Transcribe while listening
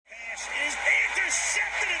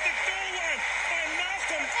intercepted at the goal line by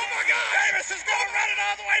Malcolm. Oh my God! Jameis is going to run it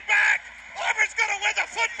all the way back. Auburn's going to win the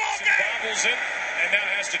football game. Bobbles it and now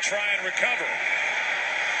has to try and recover.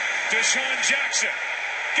 Deshaun Jackson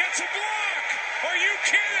gets a block. Are you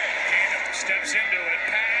kidding? Tatum steps into it.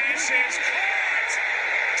 Pass is caught.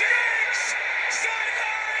 Diggs!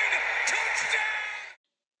 Sideline! Touchdown!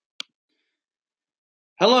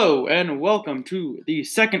 Hello and welcome to the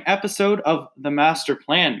second episode of The Master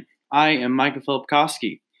Plan. I am Michael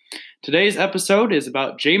Filipkowski. Today's episode is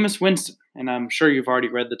about Jameis Winston, and I'm sure you've already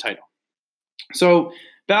read the title. So,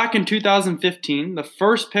 back in 2015, the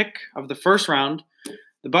first pick of the first round,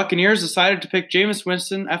 the Buccaneers decided to pick Jameis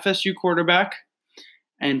Winston, FSU quarterback,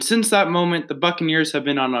 and since that moment, the Buccaneers have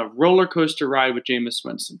been on a roller coaster ride with Jameis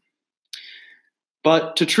Winston.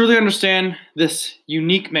 But to truly understand this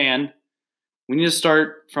unique man, we need to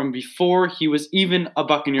start from before he was even a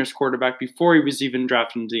Buccaneers quarterback, before he was even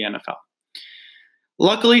drafted into the NFL.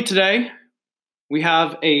 Luckily today, we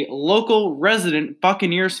have a local resident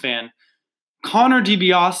Buccaneers fan, Connor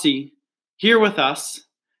DeBiasi, here with us.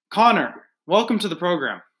 Connor, welcome to the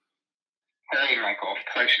program. Hey, Michael.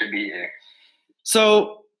 Pleasure to be here.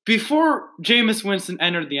 So, before Jameis Winston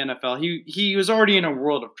entered the NFL, he was already in a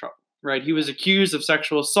world of trouble, right? He was accused of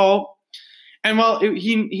sexual assault. And while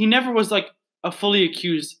he never was like a fully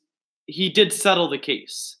accused, he did settle the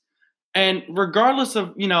case. And regardless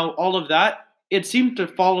of, all of that, it seemed to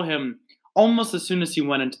follow him almost as soon as he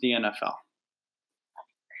went into the NFL.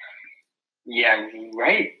 Yeah,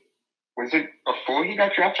 right. Was it before he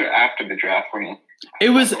got drafted or after the draft when he?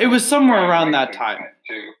 It was somewhere around that time.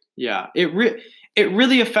 Too. Yeah, it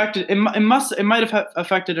really affected. It might have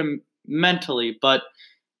affected him mentally, but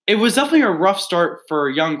it was definitely a rough start for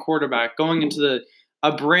a young quarterback going into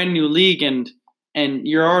a brand new league, and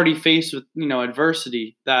you're already faced with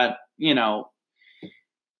adversity that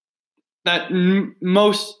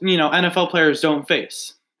most NFL players don't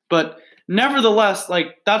face. But nevertheless,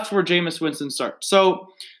 that's where Jameis Winston starts. So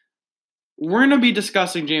we're going to be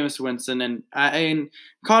discussing Jameis Winston, and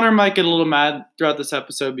Connor might get a little mad throughout this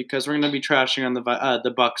episode because we're going to be trashing on the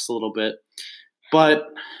Bucs a little bit. But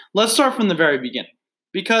let's start from the very beginning,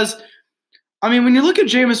 because when you look at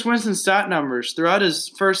Jameis Winston's stat numbers throughout his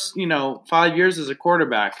first 5 years as a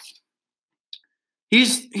quarterback,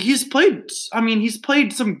 he's played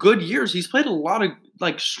some good years. He's played a lot of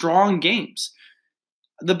strong games.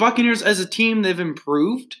 The Buccaneers as a team, they've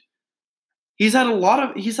improved. The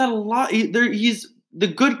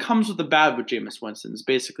good comes with the bad with Jameis Winston is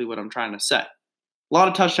basically what I'm trying to say. A lot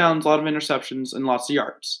of touchdowns, a lot of interceptions, and lots of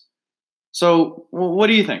yards. So, what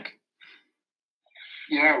do you think?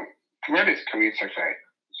 Throughout his career so far,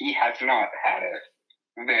 he has not had a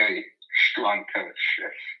very strong coach.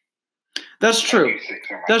 That's true.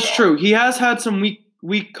 That's true. He has had some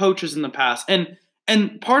weak coaches in the past, and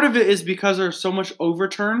part of it is because there's so much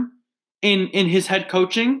overturn in his head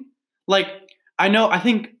coaching. I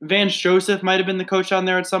think Vance Joseph might have been the coach down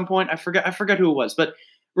there at some point. I forget who it was, but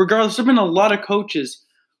regardless, there've been a lot of coaches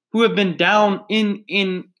who have been down in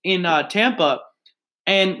Tampa,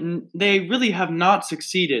 and they really have not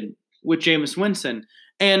succeeded with Jameis Winston.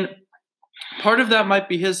 And part of that might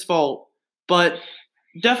be his fault, but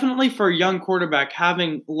definitely for a young quarterback,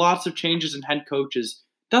 having lots of changes in head coaches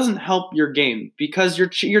doesn't help your game, because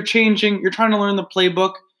you're changing, you're trying to learn the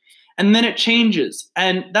playbook, and then it changes,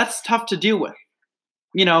 and that's tough to deal with.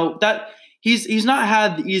 That he's not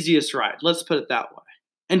had the easiest ride, let's put it that way,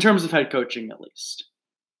 in terms of head coaching at least.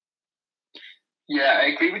 Yeah, I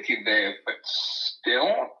agree with you there, but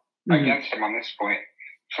still against him on this point.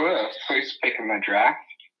 For the first pick in the draft,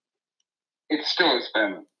 it still has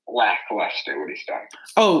been lackluster what he's done.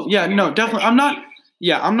 Oh yeah, no, definitely.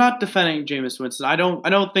 I'm not defending Jameis Winston. I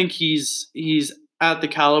don't think he's at the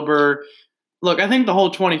caliber. Look, I think the whole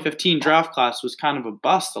 2015 draft class was kind of a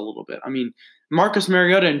bust a little bit. Marcus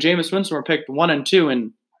Mariota and Jameis Winston were picked 1 and 2,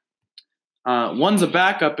 and one's a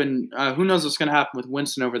backup, and who knows what's going to happen with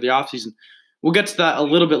Winston over the offseason. We'll get to that a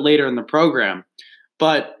little bit later in the program.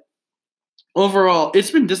 But overall,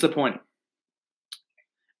 it's been disappointing.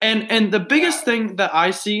 And the biggest thing that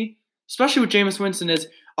I see, especially with Jameis Winston, is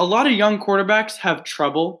a lot of young quarterbacks have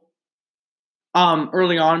trouble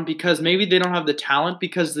early on because maybe they don't have the talent,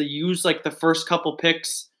 because they use the first couple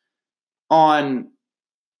picks they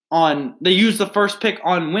use the first pick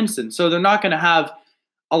on Winston. So they're not going to have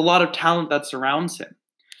a lot of talent that surrounds him.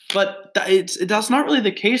 But that's not really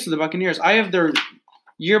the case with the Buccaneers. I have their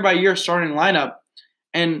year-by-year starting lineup,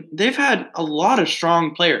 and they've had a lot of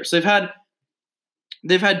strong players. They've had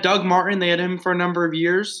Doug Martin. They had him for a number of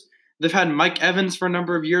years. They've had Mike Evans for a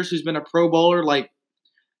number of years, who's been a Pro Bowler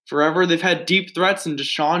forever. They've had deep threats in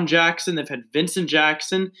Deshaun Jackson. They've had Vincent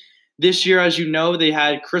Jackson. This year, as you know, they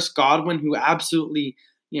had Chris Godwin, who absolutely,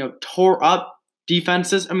 tore up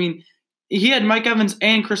defenses. I mean, he had Mike Evans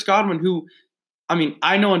and Chris Godwin, who,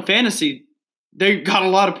 I know in fantasy, they got a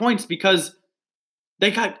lot of points because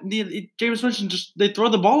they got Jameis Winston. They throw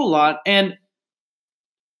the ball a lot, and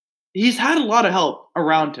he's had a lot of help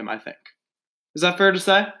around him, I think. Is that fair to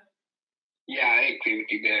say? Yeah, I agree with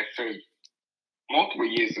you there. For multiple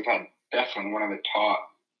years, they've had definitely one of the top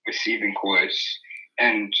receiving cores.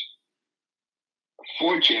 And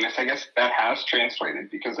for Jameis, I guess that has translated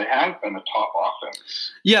because they have been a top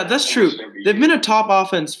offense. Yeah, that's true. They've been a top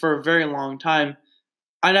offense for a very long time.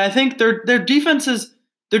 And I think their defense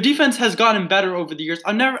has gotten better over the years.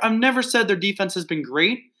 I've never said their defense has been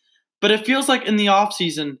great, but it feels like in the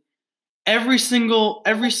offseason, every single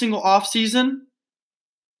offseason,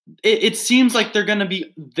 it seems like they're going to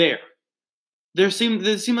be there. They seem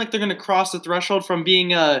like they're going to cross the threshold from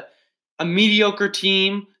being a mediocre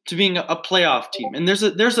team to being a playoff team. And there's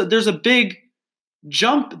a big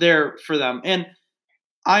jump there for them. And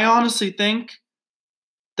I honestly think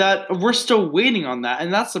that we're still waiting on that,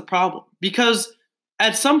 and that's the problem. Because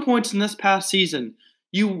at some points in this past season,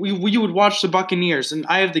 you would watch the Buccaneers, and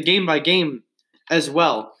I have the game by game as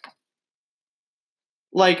well.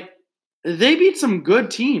 Like, they beat some good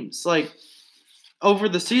teams, like, over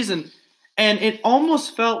the season, and it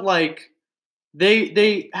almost felt like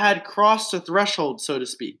they had crossed the threshold, so to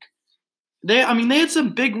speak. They had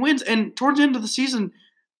some big wins, and towards the end of the season,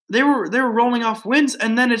 they were rolling off wins,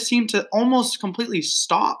 and then it seemed to almost completely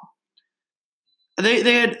stop.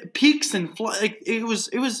 They had peaks and it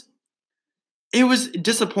was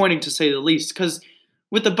disappointing to say the least, because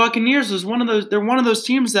with the Buccaneers, they're one of those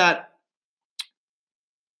teams that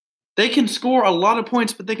they can score a lot of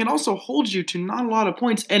points, but they can also hold you to not a lot of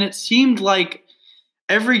points. And it seemed like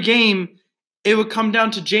every game it would come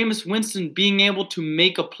down to Jameis Winston being able to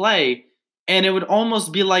make a play, and it would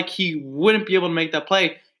almost be like he wouldn't be able to make that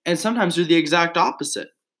play, and sometimes do the exact opposite.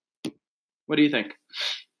 What do you think?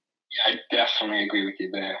 Yeah, I definitely agree with you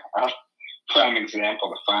there. Prime example,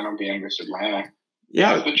 the final game versus Atlanta. Yeah.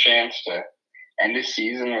 He has the chance to end the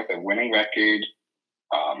season with a winning record.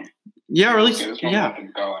 Or at least, get his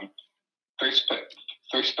momentum going. First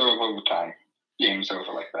throw of overtime. Game's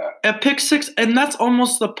over like that. At pick six, and that's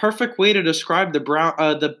almost the perfect way to describe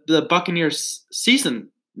the Buccaneers season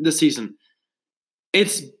this season.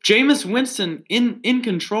 It's Jameis Winston in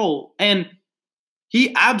control, and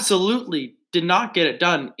he absolutely did not get it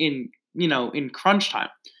done in crunch time.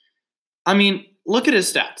 I mean, look at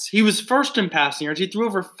his stats. He was first in passing yards. He threw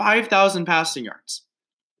over 5,000 passing yards.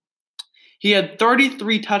 He had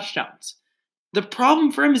 33 touchdowns. The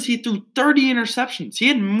problem for him is he threw 30 interceptions. He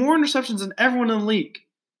had more interceptions than everyone in the league.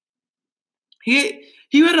 He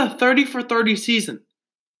had a 30 for 30 season.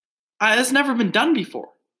 That's never been done before.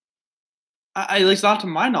 At least not to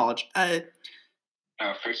my knowledge.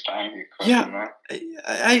 First time you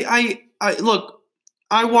look.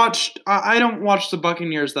 I don't watch the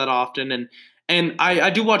Buccaneers that often, and I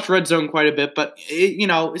do watch Red Zone quite a bit, but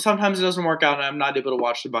sometimes it doesn't work out, and I'm not able to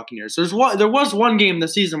watch the Buccaneers. There was one game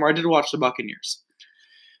this season where I did watch the Buccaneers,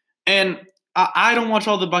 and I don't watch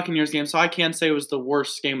all the Buccaneers games, so I can't say it was the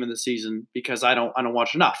worst game of the season because I don't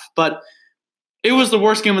watch enough. But it was the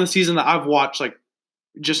worst game of the season that I've watched, like,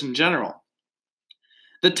 just in general.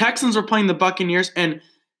 The Texans were playing the Buccaneers, and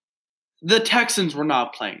the Texans were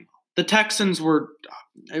not playing. The Texans were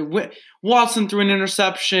Watson threw an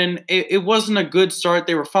interception. It wasn't a good start.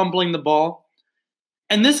 They were fumbling the ball.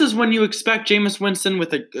 And this is when you expect Jameis Winston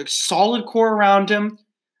with a solid core around him,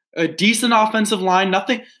 a decent offensive line,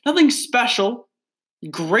 nothing special,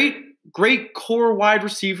 great core wide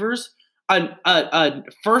receivers, a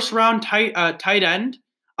first-round tight end,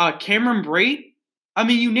 Cameron Brate. I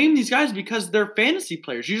mean, you name these guys because they're fantasy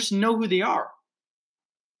players. You just know who they are.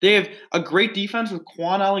 They have a great defense with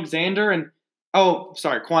Quan Alexander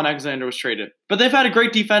Quan Alexander was traded. But they've had a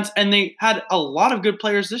great defense, and they had a lot of good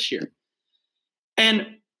players this year. And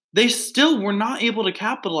they still were not able to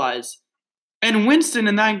capitalize. And Winston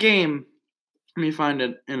in that game, let me find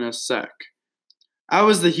it in a sec. That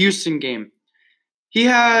was the Houston game. He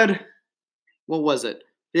had, what was it?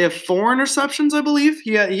 He had 4 interceptions, I believe.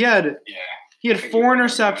 He had 4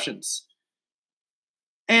 interceptions.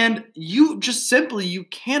 And you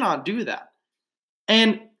cannot do that.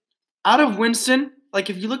 And out of Winston, like,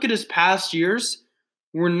 if you look at his past years,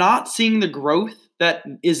 we're not seeing the growth that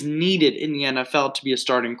is needed in the NFL to be a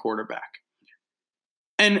starting quarterback.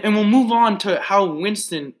 And we'll move on to how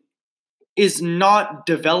Winston is not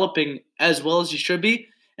developing as well as he should be,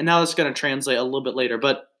 and how that's going to translate a little bit later.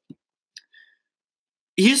 But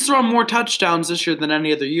he's thrown more touchdowns this year than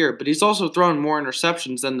any other year, but he's also thrown more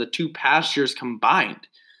interceptions than the 2 past years combined.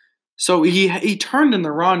 So he turned in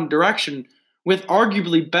the wrong direction with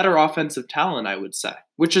arguably better offensive talent, I would say,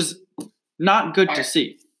 which is not good to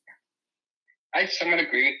see. I somewhat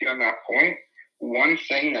agree with you on that point. One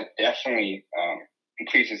thing that definitely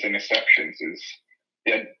increases interceptions is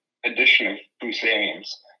the addition of Bruce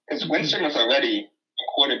Arians. Because Winston was already a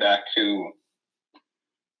quarterback who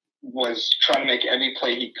was trying to make every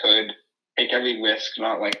play he could, take every risk,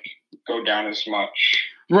 not go down as much.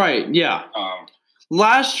 Right, yeah.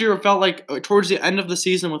 Last year, it felt like towards the end of the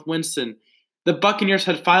season with Winston, the Buccaneers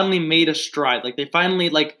had finally made a stride. They finally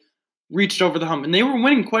reached over the hump. And they were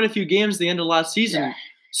winning quite a few games at the end of last season. Yeah.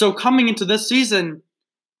 So coming into this season,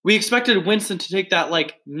 we expected Winston to take that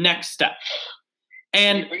next step.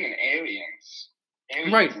 And bring in Arians.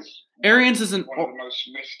 Right. Arians is one of the most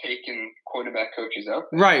risk-taking quarterback coaches out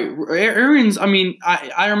there. Right. Arians, I mean,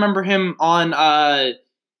 I remember him on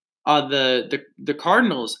the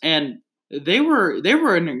Cardinals, and they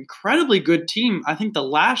were an incredibly good team. I think the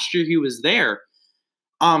last year he was there,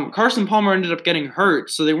 Carson Palmer ended up getting hurt,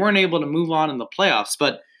 so they weren't able to move on in the playoffs.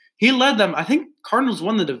 But he led them. I think Cardinals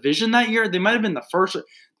won the division that year. They might have been the first.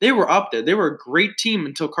 They were up there. They were a great team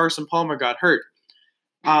until Carson Palmer got hurt.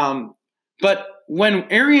 But when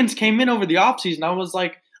Arians came in over the offseason, I was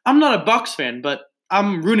like, I'm not a Bucs fan, but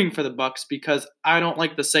I'm rooting for the Bucs because I don't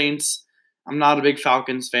like the Saints. I'm not a big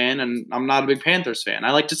Falcons fan, and I'm not a big Panthers fan.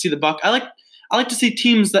 I like to see the Bucs. I like to see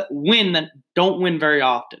teams that win that don't win very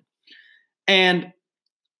often. And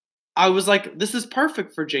I was like, this is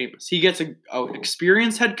perfect for Jameis. He gets an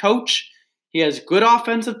experienced head coach. He has good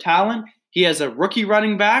offensive talent. He has a rookie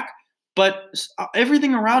running back, but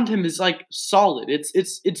everything around him is solid.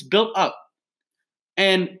 It's built up,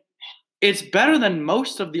 and it's better than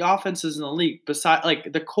most of the offenses in the league. Besides,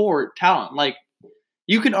 the core talent,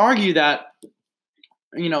 you can argue that,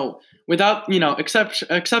 without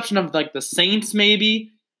exception of the Saints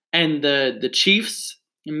maybe and the Chiefs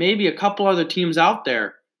and maybe a couple other teams out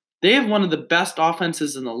there, they have one of the best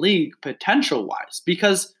offenses in the league potential-wise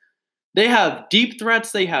because they have deep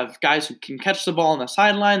threats. They have guys who can catch the ball on the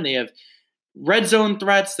sideline. They have red zone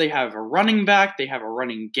threats. They have a running back. They have a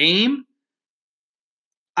running game.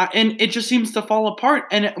 And it just seems to fall apart.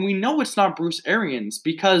 And we know it's not Bruce Arians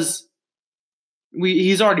because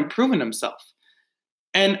he's already proven himself.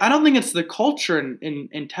 And I don't think it's the culture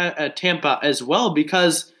in Tampa as well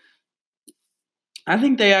because I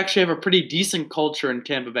think they actually have a pretty decent culture in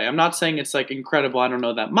Tampa Bay. I'm not saying it's incredible. I don't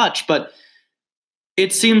know that much, but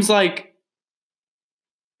it seems like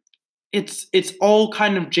it's all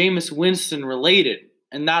kind of Jameis Winston related,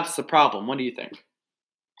 and that's the problem. What do you think?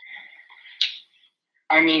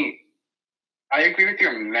 I mean, I agree with you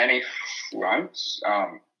on many fronts.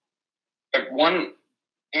 But one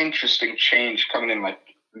interesting change coming in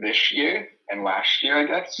this year and last year, I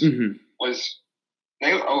guess, was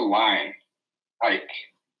their O-line.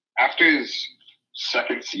 After his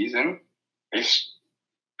second season,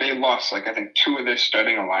 they lost I think 2 of their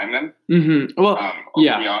starting alignment over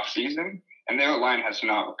the offseason, and their line has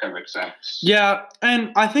not recovered since. Yeah,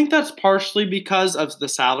 and I think that's partially because of the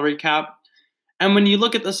salary cap. And when you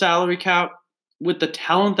look at the salary cap with the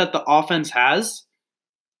talent that the offense has,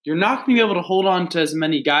 you're not going to be able to hold on to as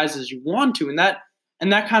many guys as you want to, and that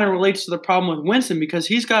kind of relates to the problem with Winston because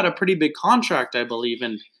he's got a pretty big contract, I believe,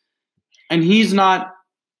 and he's not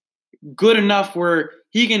good enough where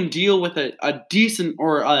he can deal with a decent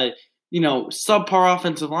or a subpar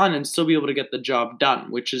offensive line and still be able to get the job done,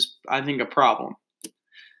 which is, I think, a problem.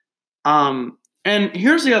 And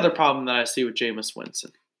here's the other problem that I see with Jameis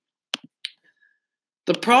Winston.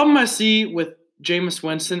 The problem I see with Jameis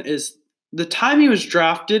Winston is the time he was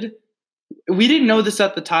drafted. We didn't know this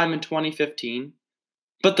at the time in 2015,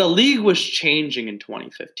 but the league was changing in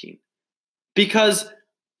 2015 because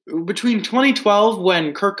between 2012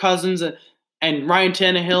 when Kirk Cousins and Ryan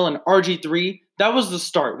Tannehill and RG3, that was the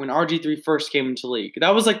start when RG3 first came into the league.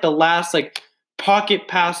 That was the last pocket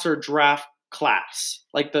passer draft class,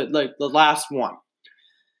 the last one.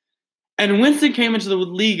 And Winston came into the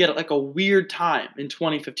league at a weird time in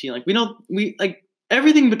 2015.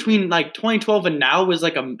 Everything between 2012 and now was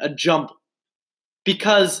a jumble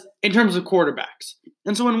because in terms of quarterbacks.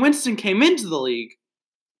 And so when Winston came into the league,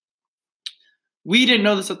 we didn't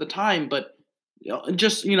know this at the time, but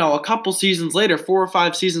just a couple seasons later, 4 or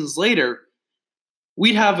 5 seasons later,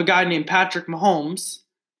 we'd have a guy named Patrick Mahomes,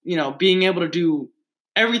 being able to do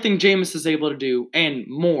everything Jameis is able to do and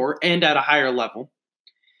more and at a higher level.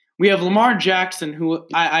 We have Lamar Jackson, who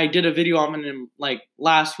I did a video on him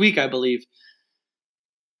last week, I believe.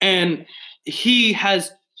 And he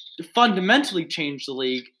has fundamentally changed the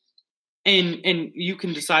league, and you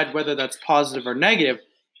can decide whether that's positive or negative,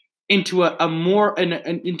 into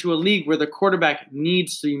into a league where the quarterback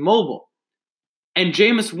needs to be mobile. And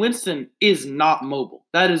Jameis Winston is not mobile.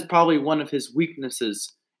 That is probably one of his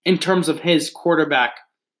weaknesses in terms of his quarterback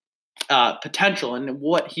potential and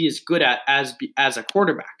what he is good at as a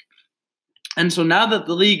quarterback. And so now that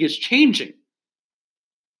the league is changing,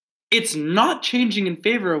 it's not changing in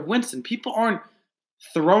favor of Winston. People aren't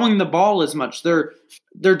throwing the ball as much. They're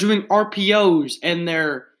doing RPOs and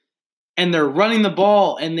they're running the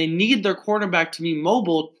ball, and they need their quarterback to be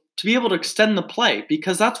mobile to be able to extend the play,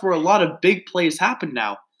 because that's where a lot of big plays happen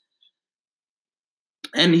now.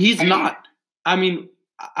 And he's not. I mean,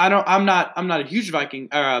 I'm not a huge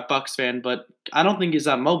Bucks fan, but I don't think he's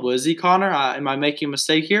that mobile. Is he, Connor? Am I making a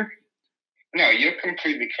mistake here? No, you're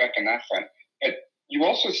completely correct on that front. But you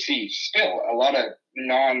also see still a lot of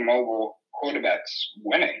non-mobile quarterbacks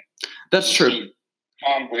winning. That's true. See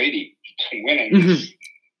Tom Brady winning.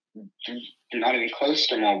 Mm-hmm. Not even close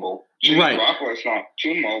to mobile. Right. Garoppolo's not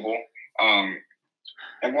too mobile.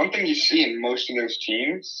 And one thing you see in most of those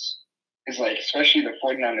teams is, like, especially the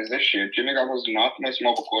 49ers this year, Jimmy Garoppolo's not the most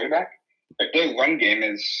mobile quarterback, but their run game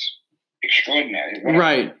is extraordinary.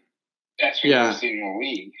 Right. That's what you're seeing in the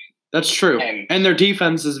league. That's true. And their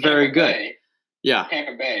defense is very good. Yeah.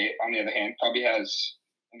 Tampa Bay, on the other hand, probably has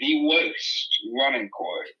the worst running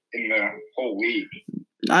core in the whole league.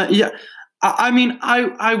 Yeah. I mean,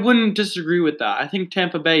 I wouldn't disagree with that. I think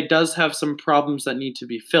Tampa Bay does have some problems that need to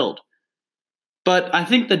be filled. But I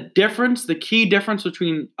think the key difference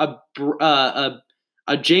between a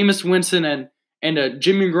Jameis Winston and a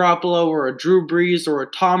Jimmy Garoppolo or a Drew Brees or a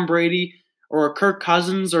Tom Brady or a Kirk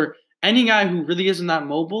Cousins or any guy who really isn't that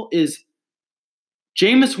mobile is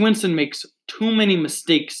Jameis Winston makes too many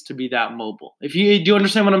mistakes to be that mobile. Do you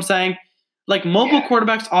understand what I'm saying? Like, mobile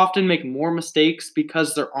quarterbacks often make more mistakes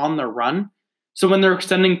because they're on the run. So when they're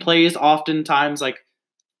extending plays, oftentimes, like,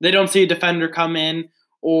 they don't see a defender come in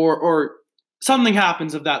or something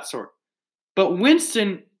happens of that sort. But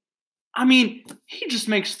Winston, I mean, he just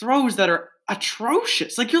makes throws that are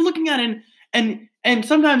atrocious. Like, you're looking at it, and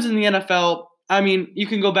sometimes in the NFL, I mean, you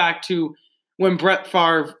can go back to when Brett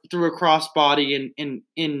Favre threw a crossbody in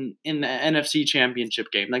the NFC Championship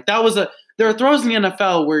game. Like, there are throws in the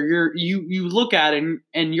NFL where you look at it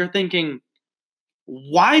and you're thinking,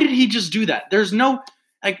 why did he just do that? There's no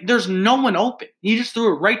one open. He just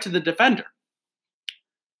threw it right to the defender.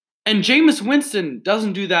 And Jameis Winston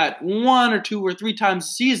doesn't do that 1 or 2 or 3 times a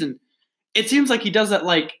season. It seems like he does that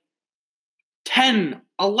like 10,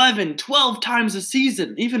 11, 12 times a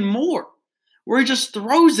season, even more, where he just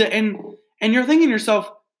throws it and you're thinking to yourself,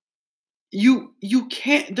 you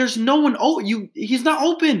can't, there's no one, he's not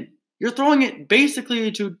open. You're throwing it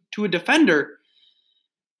basically to a defender.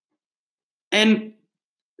 And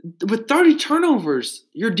with 30 turnovers,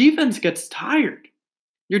 your defense gets tired.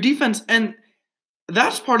 And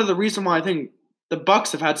that's part of the reason why I think the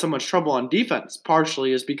Bucs have had so much trouble on defense,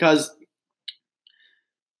 partially, is because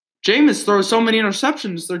Jameis throws so many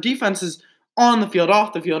interceptions. Their defense is on the field,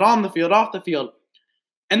 off the field, on the field, off the field.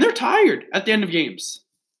 And they're tired at the end of games.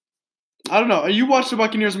 I don't know. You watch the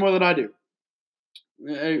Buccaneers more than I do.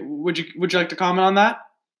 Would you like to comment on that?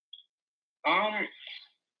 I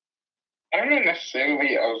don't know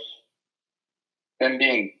necessarily of them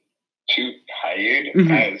being too tired,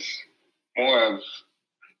 as more of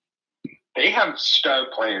they have star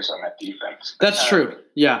players on that defense. That's true.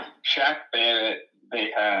 Yeah. Shaq Barrett. They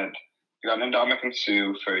got Ndamukong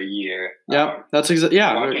Suh for a year. Yeah, that's exactly.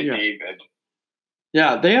 Yeah, David.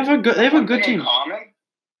 Yeah, they have a good team. In common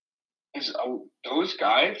is those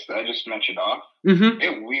guys that I just mentioned off.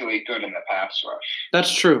 They're really good in the pass rush.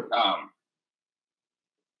 That's true.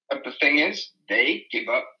 But the thing is, they give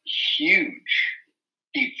up huge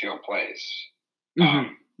deep field plays.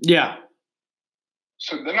 Yeah.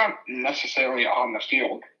 So they're not necessarily on the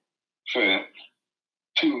field for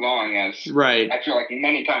too long, as right. I feel like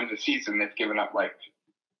many times this season they've given up like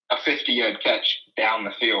a 50-yard catch down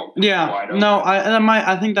the field. Yeah. No,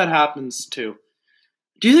 I think that happens too.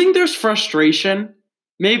 Do you think there's frustration?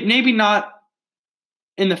 Maybe not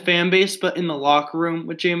in the fan base, but in the locker room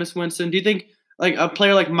with Jameis Winston? Do you think like a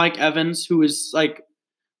player like Mike Evans, who is like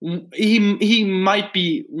he might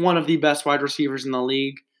be one of the best wide receivers in the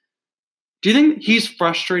league, do you think he's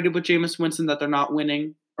frustrated with Jameis Winston that they're not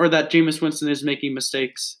winning, or that Jameis Winston is making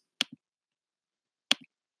mistakes?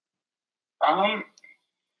 I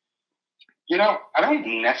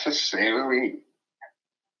don't necessarily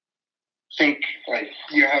think like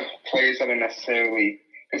you have plays that are necessarily,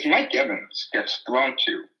 because Mike Evans gets thrown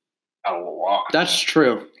to a lot. That's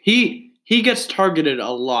true. He he gets targeted a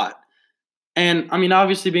lot. And, I mean,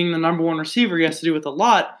 obviously being the number one receiver, he has to do with a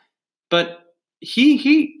lot. But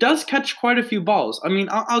he does catch quite a few balls. I mean,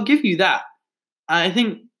 I'll give you that. I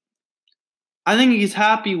think he's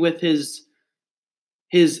happy with his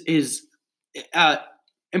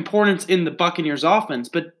importance in the Buccaneers offense.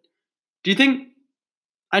 But do you think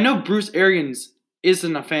 – I know Bruce Arians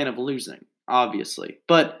isn't a fan of losing, obviously.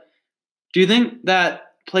 But do you think that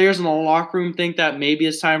players in the locker room think that maybe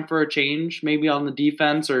it's time for a change, maybe on the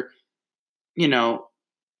defense or,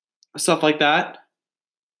 stuff like that?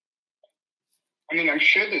 I mean, I'm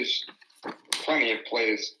sure there's plenty of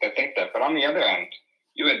players that think that. But on the other end,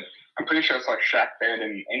 I'm pretty sure it's like Shaq Barrett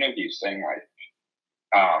in interviews saying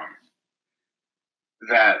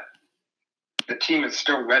that the team is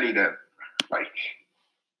still ready to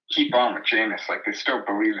keep on with Jameis. Like they still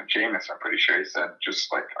believe in Jameis. I'm pretty sure he said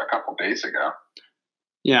just like a couple days ago.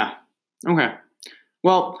 Yeah. Okay.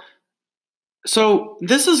 Well, so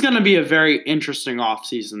this is going to be a very interesting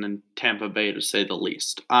offseason in Tampa Bay, to say the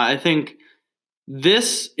least. I think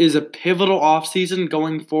this is a pivotal offseason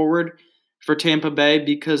going forward for Tampa Bay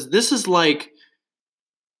because this is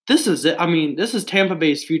it. I mean, this is Tampa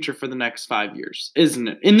Bay's future for the next 5 years, isn't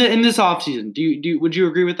it? In this offseason, would you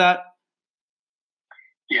agree with that?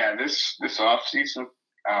 Yeah, this offseason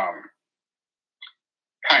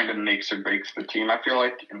kind of makes or breaks the team, I feel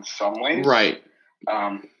like, in some ways. Right.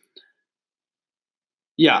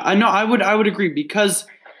 Yeah, I know. I would agree because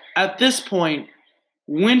at this point,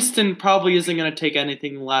 Winston probably isn't going to take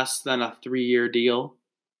anything less than a 3-year deal.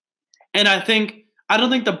 And I don't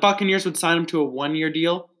think the Buccaneers would sign him to a 1-year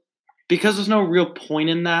deal because there's no real point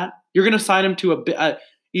in that. You're going to sign him to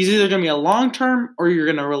he's either going to be a long-term or you're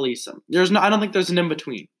going to release him. I don't think there's an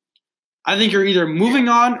in-between. I think you're either moving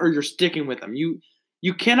on or you're sticking with him.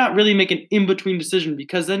 You cannot really make an in-between decision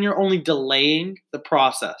because then you're only delaying the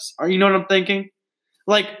process. You know what I'm thinking?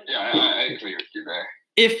 Yeah, I agree with you there.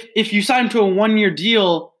 If you sign him to a 1-year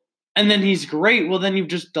deal and then he's great, well, then you've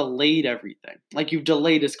just delayed everything. You've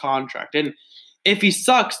delayed his contract. And if he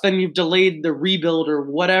sucks, then you've delayed the rebuild or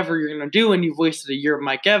whatever you're going to do, and you've wasted a year of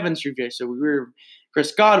Mike Evans, you've wasted a year of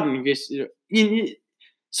Chris Godwin.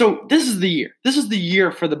 So this is the year. This is the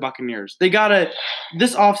year for the Buccaneers.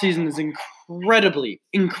 This offseason is incredibly,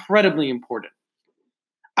 incredibly important.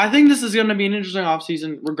 I think this is going to be an interesting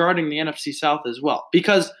offseason regarding the NFC South as well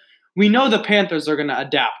because we know the Panthers are going to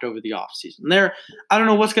adapt over the offseason. I don't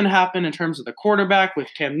know what's going to happen in terms of the quarterback with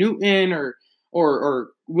Cam Newton or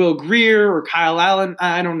Will Grier or Kyle Allen.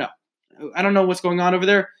 I don't know. I don't know what's going on over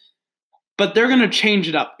there. But they're going to change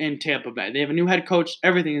it up in Tampa Bay. They have a new head coach.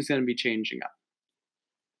 Everything is going to be changing up.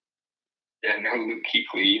 Yeah, no Luke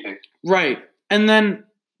Kuechly either. Right. And then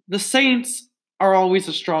the Saints are always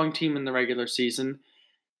a strong team in the regular season.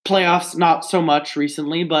 Playoffs, not so much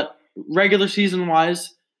recently, but regular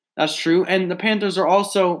season-wise, that's true. And the Panthers are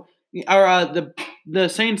also the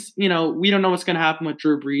Saints, we don't know what's going to happen with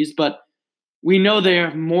Drew Brees, but we know they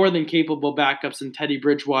have more than capable backups in Teddy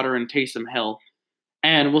Bridgewater and Taysom Hill.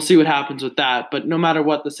 And we'll see what happens with that. But no matter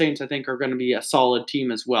what, the Saints, I think, are going to be a solid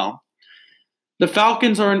team as well. The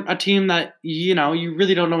Falcons are a team that, you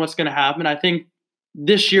really don't know what's going to happen. I think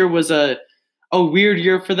this year was a weird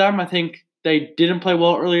year for them. I think they didn't play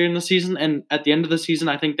well earlier in the season. And at the end of the season,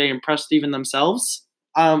 I think they impressed even themselves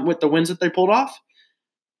with the wins that they pulled off.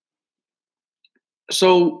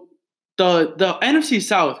 So the NFC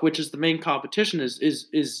South, which is the main competition,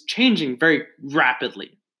 is changing very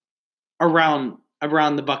rapidly around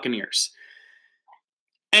the Buccaneers.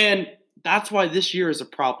 And that's why this year is a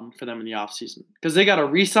problem for them in the offseason. Because they got to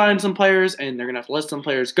re-sign some players, and they're going to have to let some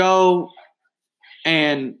players go.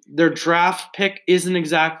 And their draft pick isn't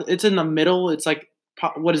exactly – it's in the middle. It's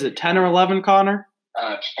 10 or 11, Connor?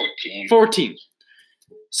 It's 14. 14.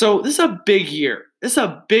 So this is a big year. It's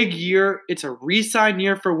a re-sign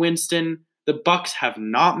year for Winston. The Bucs have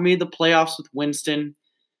not made the playoffs with Winston.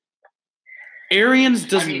 Arians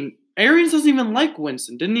doesn't even like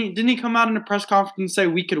Winston. Didn't he come out in a press conference and say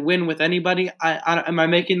we could win with anybody? Am I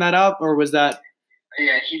making that up, or was that?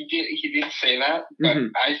 Yeah, he did say that, but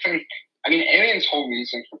I think Arians' whole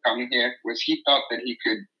reason for coming here was he thought that he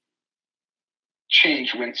could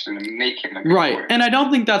change Winston and make him a good right. player. And I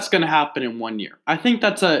don't think that's going to happen in 1 year. I think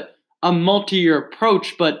that's a multi-year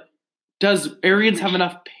approach, but does Arians have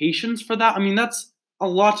enough patience for that? I mean, that's a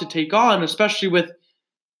lot to take on, especially with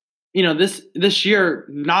this year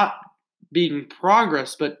not being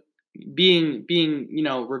progress, but being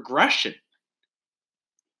regression.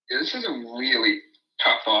 Yeah, this is a really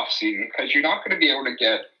tough offseason because you're not going to be able to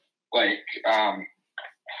get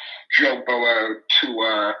Joe Burrow to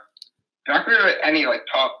you're not going to get any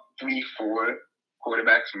top 3-4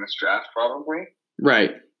 quarterbacks in this draft, probably.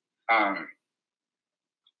 Right.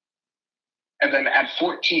 And then at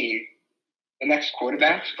 14, the next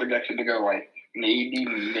quarterback's projected to go like maybe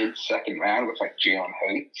mid-second round with like Jalen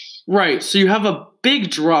Hurts. Right. So you have a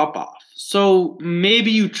big drop off. So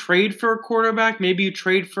maybe you trade for a quarterback. Maybe you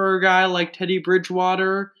trade for a guy like Teddy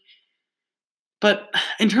Bridgewater. But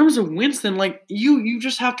in terms of Winston, like you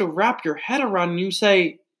just have to wrap your head around and you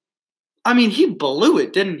say, I mean, he blew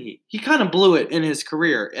it, didn't he? He kind of blew it in his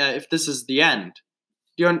career. If this is the end,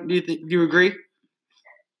 do you agree?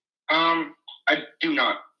 I do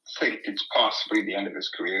not think it's possibly the end of his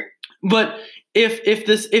career. But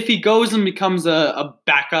if he goes and becomes a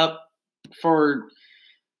backup for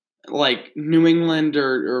like New England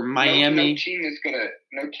or Miami, no team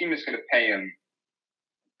is gonna pay him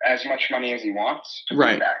as much money as he wants to be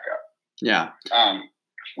right. backup. Yeah.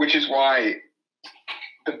 Which is why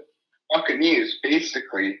the Buccaneers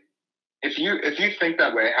basically, if you think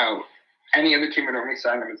that way, how any other team would only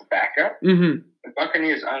sign him as a backup, mm-hmm. the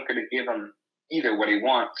Buccaneers aren't going to give him either what he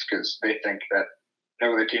wants because they think that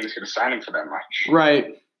no other team is going to sign him for that much.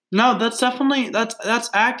 Right. No, that's definitely that's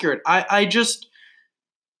accurate. I just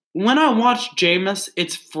when I watch Jameis,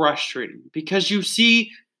 it's frustrating because you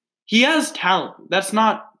see he has talent. That's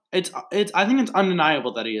not it's I think it's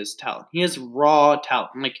undeniable that he has talent. He has raw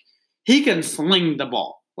talent. Like he can sling the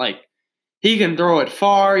ball. Like he can throw it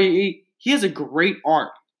far. He has a great arm.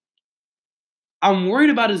 I'm worried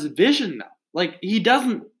about his vision now. Like he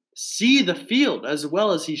doesn't see the field as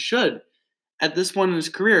well as he should at this point in his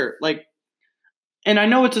career. Like, and I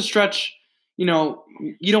know it's a stretch, you know,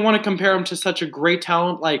 you don't want to compare him to such a great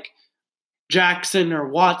talent like Jackson or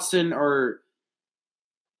Watson or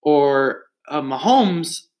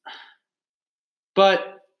Mahomes.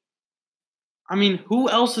 But, I mean, who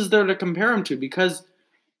else is there to compare him to? Because,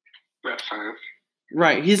 Brett Favre.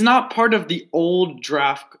 Right, he's not part of the old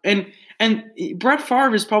draft. And Brett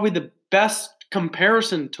Favre is probably the best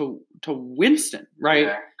comparison to Winston, right?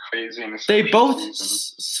 Yeah, crazy. They both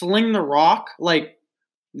sling the rock like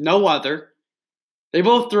no other. They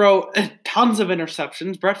both throw tons of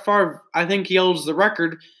interceptions. Brett Favre, I think he holds the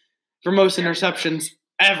record for most interceptions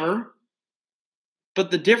ever. But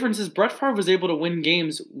the difference is Brett Favre was able to win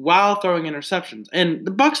games while throwing interceptions. And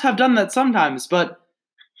the Bucs have done that sometimes, but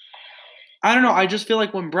I don't know. I just feel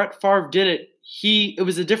like when Brett Favre did it, it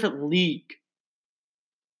was a different league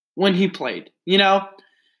when he played. You know,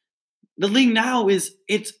 the league now it's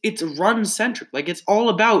run centric. Like it's all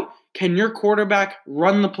about, can your quarterback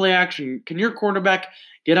run the play action? Can your quarterback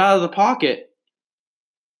get out of the pocket?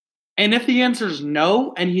 And if the answer is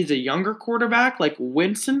no, and he's a younger quarterback like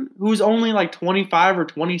Winston, who's only like 25 or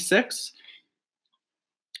 26,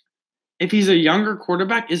 if he's a younger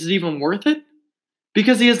quarterback, is it even worth it?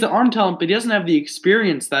 Because he has the arm talent, but he doesn't have the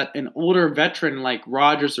experience that an older veteran like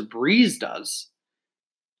Rodgers or Breeze does.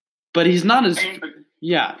 But he's not as...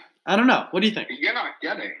 Yeah, I don't know. What do you think? You're not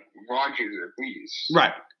getting Rodgers or Breeze.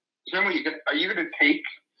 Right. Are you going to take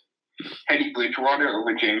Teddy Bridgewater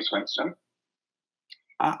over Jameis Winston?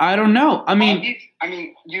 I don't know. I mean,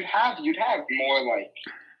 you'd have more like,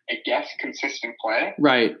 I guess, consistent play.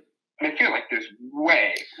 Right. And I feel like there's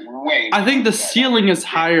way. I think the ceiling is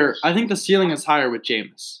higher. I think the ceiling is higher with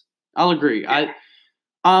Jameis. I'll agree. Yeah.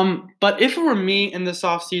 But if it were me in this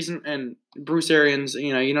offseason and Bruce Arians,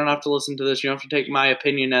 you know, you don't have to listen to this. You don't have to take my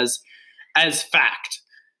opinion as fact.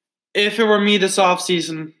 If it were me this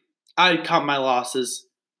offseason, I'd cut my losses.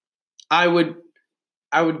 I would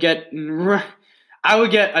get a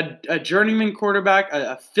journeyman quarterback,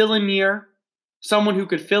 a fill-in year, someone who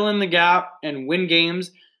could fill in the gap and win games.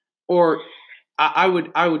 Or I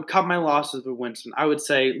would cut my losses with Winston. I would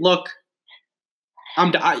say, look,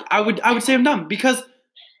 I would say I'm done because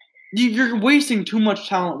you're wasting too much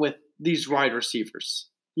talent with these wide receivers.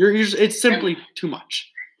 It's simply too much.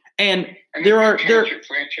 And there are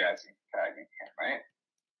franchising tagging, right?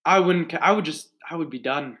 I would be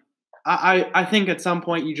done. I think at some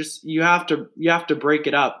point you have to break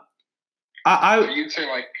it up. So you'd say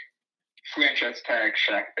like franchise tag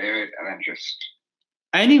Shaq Barrett and then just.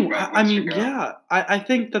 Anyway, I mean, yeah, I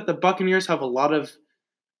think that the Buccaneers have a lot of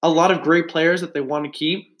great players that they want to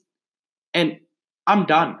keep, and I'm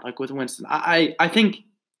done. Like with Winston, I think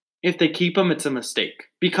if they keep him, it's a mistake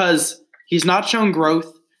because he's not shown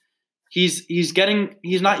growth. He's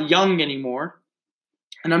not young anymore,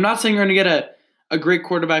 and I'm not saying you're going to get a great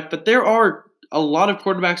quarterback, but there are a lot of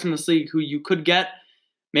quarterbacks in this league who you could get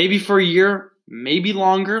maybe for a year, maybe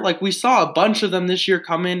longer. Like we saw a bunch of them this year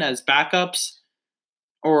come in as backups.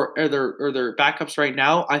 Or they're backups right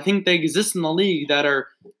now. I think they exist in the league that are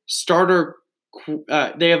starter.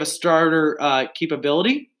 They have a starter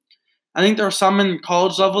capability, I think there are some in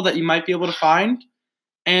college level that you might be able to find.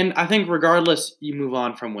 And I think regardless, you move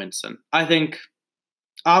on from Winston. I think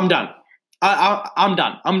I'm done. I'm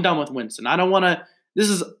done. I'm done with Winston. I don't want to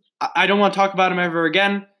talk about him ever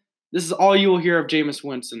again. This is all you will hear of Jameis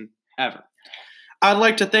Winston ever. I'd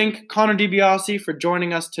like to thank Connor DeBiasi for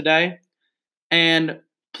joining us today. And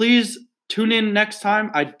please tune in next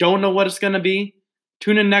time. I don't know what it's going to be.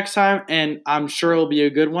 Tune in next time, and I'm sure it'll be a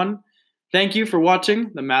good one. Thank you for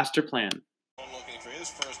watching The Master Plan. Looking for his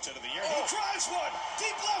first